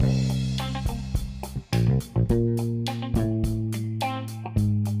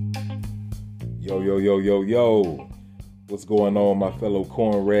Yo. What's going on, my fellow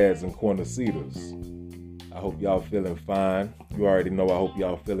cornrads and cornaceters? I hope y'all feeling fine. You already know I hope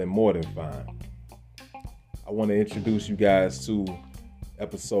y'all feeling more than fine. I want to introduce you guys to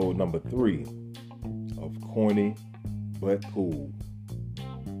episode number 3 of Corny but Cool.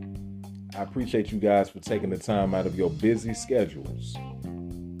 I appreciate you guys for taking the time out of your busy schedules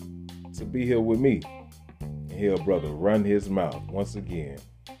to be here with me and hear a brother run his mouth once again.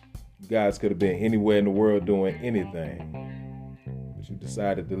 You guys could have been anywhere in the world doing anything, but you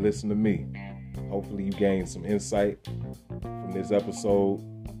decided to listen to me. Hopefully you gained some insight from this episode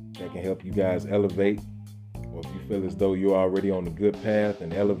that can help you guys elevate, or if you feel as though you're already on the good path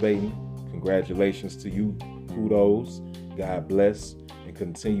and elevating, congratulations to you. Kudos. God bless, and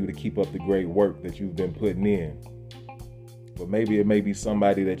continue to keep up the great work that you've been putting in. But maybe it may be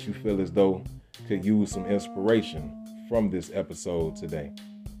somebody that you feel as though could use some inspiration from this episode today.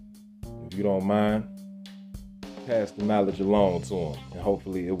 If you don't mind, pass the knowledge along to them, and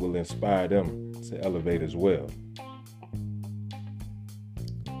hopefully it will inspire them to elevate as well.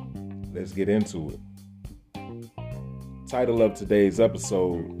 Let's get into it. Title of today's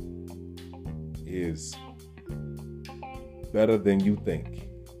episode is Better Than You Think.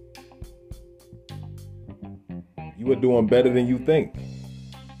 You are doing better than you think.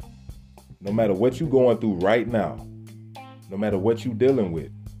 No matter what you're going through right now, no matter what you're dealing with,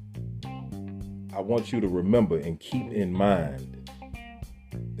 I want you to remember and keep in mind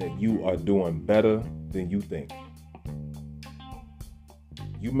that you are doing better than you think.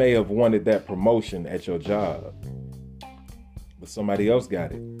 You may have wanted that promotion at your job, but somebody else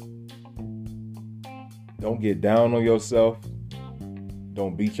got it. Don't get down on yourself.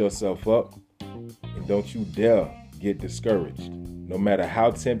 Don't beat yourself up. And don't you dare get discouraged, no matter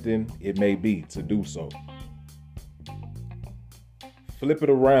how tempting it may be to do so. Flip it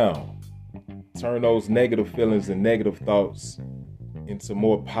around. Turn those negative feelings and negative thoughts into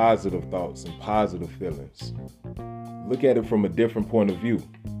more positive thoughts and positive feelings. Look at it from a different point of view.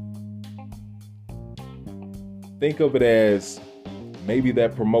 Think of it as maybe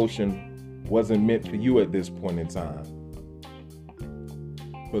that promotion wasn't meant for you at this point in time.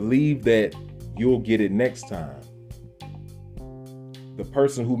 Believe that you'll get it next time. The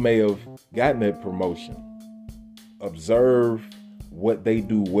person who may have gotten that promotion, observe what they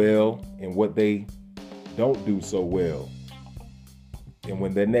do well and what they don't do so well. And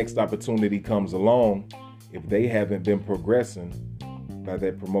when their next opportunity comes along, if they haven't been progressing by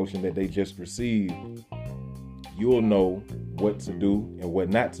that promotion that they just received, you'll know what to do and what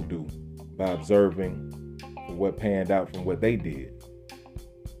not to do by observing what panned out from what they did.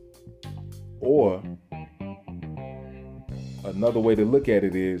 Or another way to look at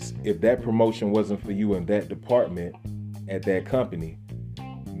it is, if that promotion wasn't for you in that department at that company,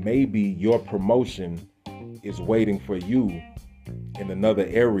 maybe your promotion is waiting for you in another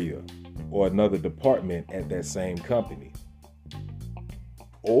area or another department at that same company.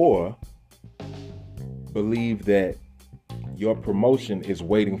 Or believe that your promotion is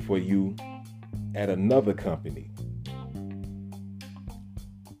waiting for you at another company.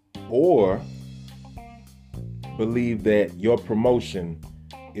 Or believe that your promotion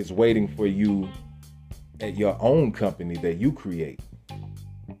is waiting for you at your own company that you create.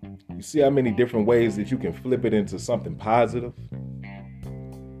 You see how many different ways that you can flip it into something positive?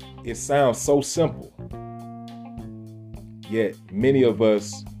 It sounds so simple. Yet many of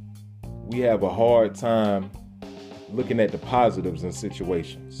us, we have a hard time looking at the positives in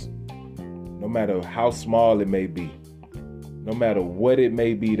situations. No matter how small it may be, no matter what it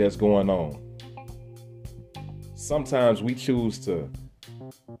may be that's going on. Sometimes we choose to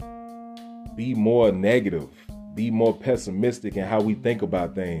be more negative, be more pessimistic in how we think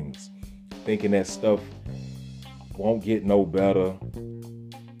about things, thinking that stuff won't get no better.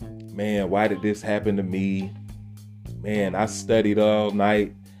 Man, why did this happen to me? Man, I studied all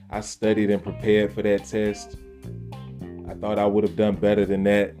night. I studied and prepared for that test. I thought I would have done better than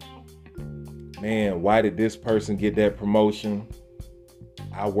that. Man, why did this person get that promotion?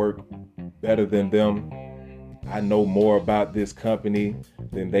 I work better than them. I know more about this company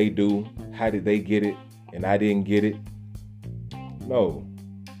than they do. How did they get it and I didn't get it? No.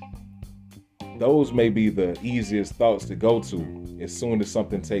 Those may be the easiest thoughts to go to as soon as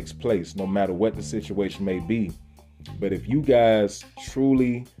something takes place, no matter what the situation may be. But if you guys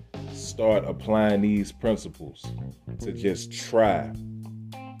truly start applying these principles to just try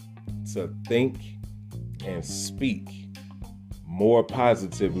to think and speak more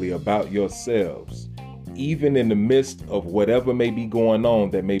positively about yourselves, even in the midst of whatever may be going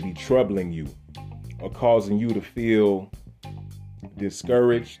on that may be troubling you or causing you to feel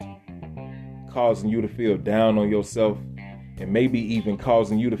discouraged, causing you to feel down on yourself, and maybe even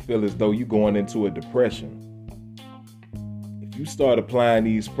causing you to feel as though you're going into a depression. If you start applying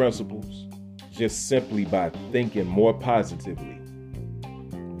these principles just simply by thinking more positively,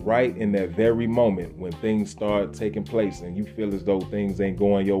 right in that very moment when things start taking place and you feel as though things ain't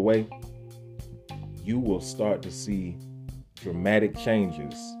going your way, you will start to see dramatic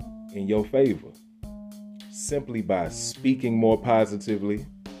changes in your favor simply by speaking more positively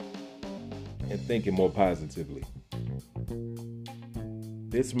and thinking more positively.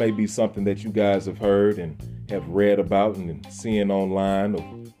 This may be something that you guys have heard and have read about and seen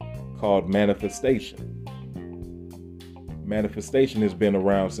online called manifestation. Manifestation has been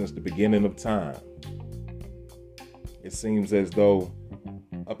around since the beginning of time. It seems as though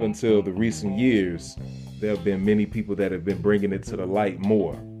up until the recent years, there have been many people that have been bringing it to the light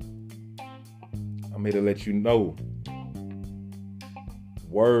more. I'm here to let you know,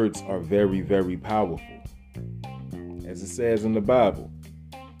 words are very, very powerful. As it says in the Bible,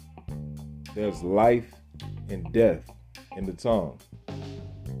 there's life and death in the tongue.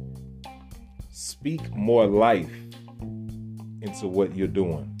 Speak more life into what you're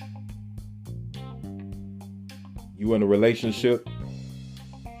doing. You in a relationship,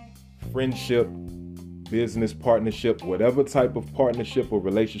 friendship, business partnership, whatever type of partnership or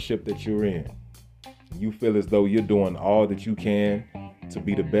relationship that you're in, you feel as though you're doing all that you can to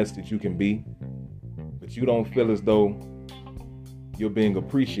be the best that you can be, but you don't feel as though you're being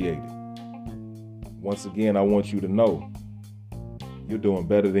appreciated. Once again, I want you to know you're doing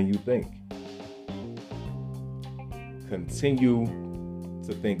better than you think. Continue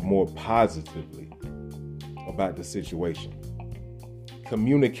to think more positively about the situation.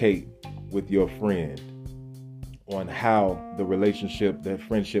 Communicate with your friend on how the relationship, that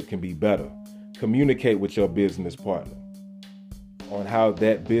friendship can be better. Communicate with your business partner on how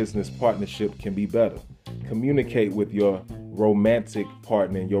that business partnership can be better. Communicate with your romantic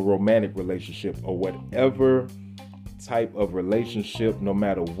partner in your romantic relationship or whatever type of relationship, no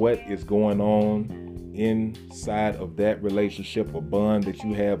matter what is going on inside of that relationship or bond that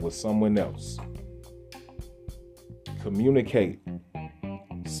you have with someone else. Communicate.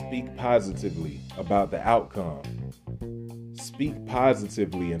 Speak positively about the outcome. Speak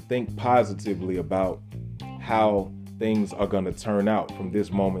positively and think positively about how things are going to turn out from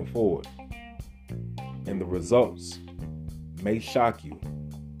this moment forward. And the results may shock you.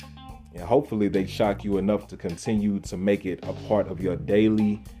 And hopefully they shock you enough to continue to make it a part of your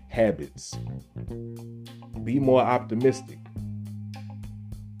daily habits. Be more optimistic.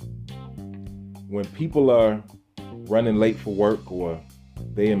 When people are running late for work or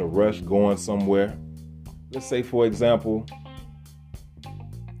they in a rush going somewhere, let's say, for example,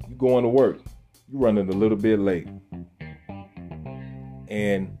 you going to work, you running a little bit late,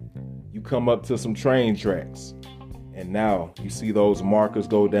 and you come up to some train tracks, and now you see those markers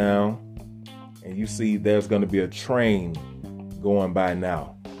go down, and you see there's going to be a train going by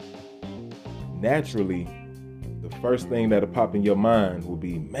now. Naturally, the first thing that'll pop in your mind will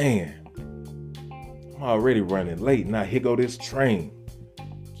be, man, I'm already running late. Now here go this train.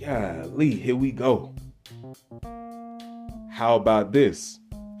 Golly, here we go. How about this?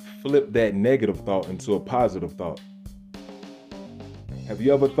 Flip that negative thought into a positive thought. Have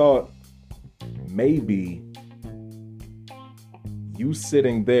you ever thought maybe you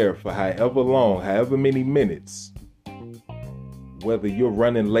sitting there for however long, however many minutes, whether you're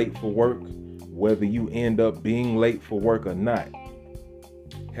running late for work, whether you end up being late for work or not,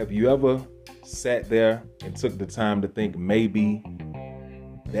 have you ever sat there and took the time to think maybe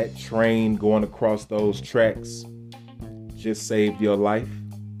that train going across those tracks just saved your life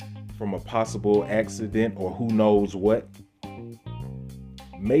from a possible accident or who knows what?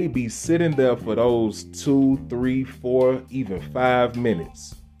 Maybe sitting there for those 2, 3, 4, even 5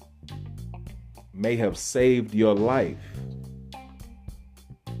 minutes may have saved your life.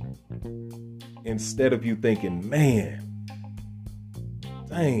 Instead of you thinking, man,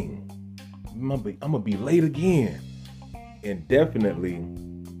 dang, I'm gonna be late again. And definitely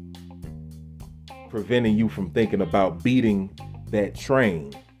preventing you from thinking about beating that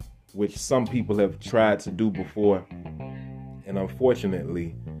train, which some people have tried to do before. And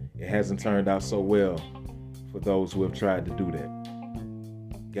unfortunately, it hasn't turned out so well for those who have tried to do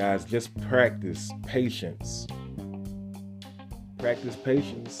that. Guys, just practice patience. Practice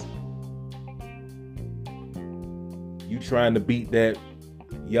patience. You trying to beat that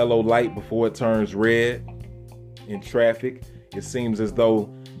yellow light before it turns red in traffic. It seems as though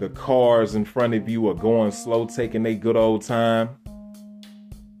the cars in front of you are going slow, taking their good old time.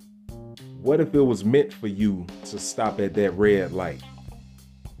 What if it was meant for you to stop at that red light?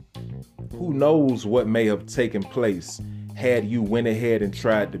 Who knows what may have taken place had you went ahead and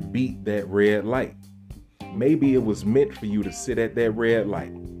tried to beat that red light? Maybe it was meant for you to sit at that red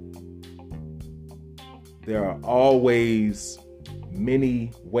light. There are always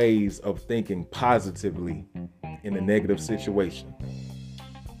many ways of thinking positively in a negative situation.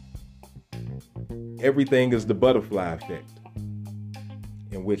 Everything is the butterfly effect,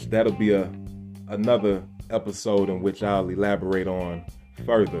 in which that'll be another episode in which I'll elaborate on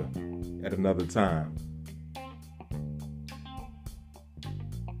further at another time.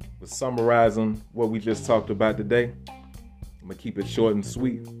 But summarizing what we just talked about today, I'm going to keep it short and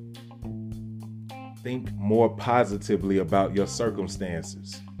sweet. Think more positively about your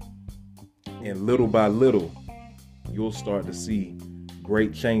circumstances. And little by little, you'll start to see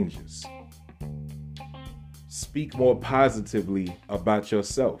great changes. Speak more positively about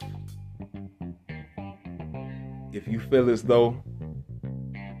yourself. If you feel as though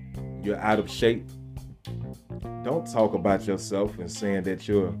you're out of shape, don't talk about yourself and saying that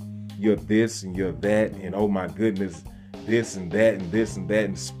you're this and you're that and oh my goodness, this and that and this and that,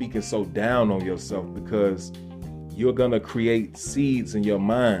 and speaking so down on yourself, because you're going to create seeds in your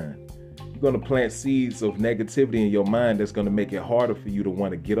mind. You're going to plant seeds of negativity in your mind that's going to make it harder for you to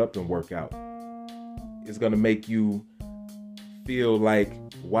want to get up and work out. It's going to make you feel like,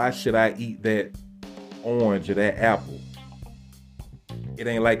 why should I eat that orange or that apple? It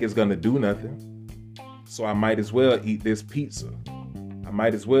ain't like it's going to do nothing. So I might as well eat this pizza. I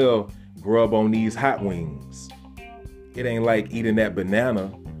might as well grub on these hot wings. It ain't like eating that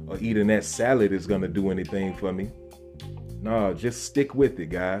banana or eating that salad is going to do anything for me. No, just stick with it,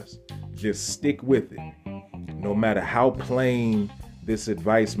 guys. Just stick with it. No matter how plain this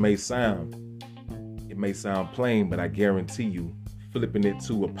advice may sound, it may sound plain, but I guarantee you, flipping it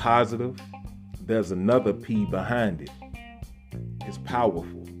to a positive, there's another P behind it. It's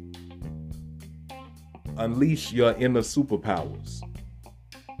powerful. Unleash your inner superpowers.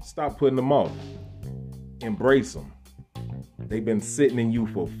 Stop putting them off. Embrace them. They've been sitting in you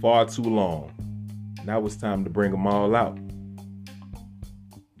for far too long. Now it's time to bring them all out.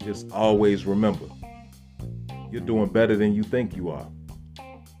 Just always remember, you're doing better than you think you are.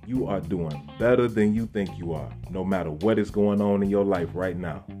 You are doing better than you think you are. No matter what is going on in your life right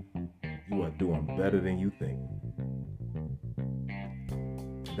now, you are doing better than you think.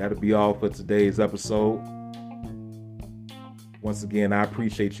 That'll be all for today's episode. Once again, I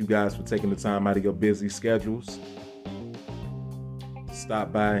appreciate you guys for taking the time out of your busy schedules to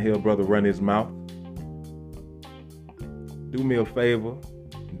stop by and hear brother run his mouth. Do me a favor,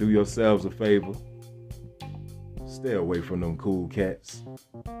 and do yourselves a favor. Stay away from them cool cats.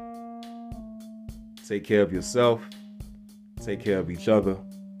 Take care of yourself. Take care of each other.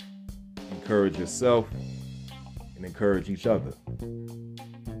 Encourage yourself and encourage each other.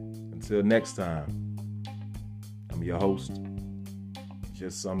 Until next time, I'm your host,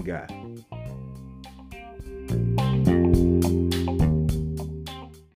 Just Some Guy.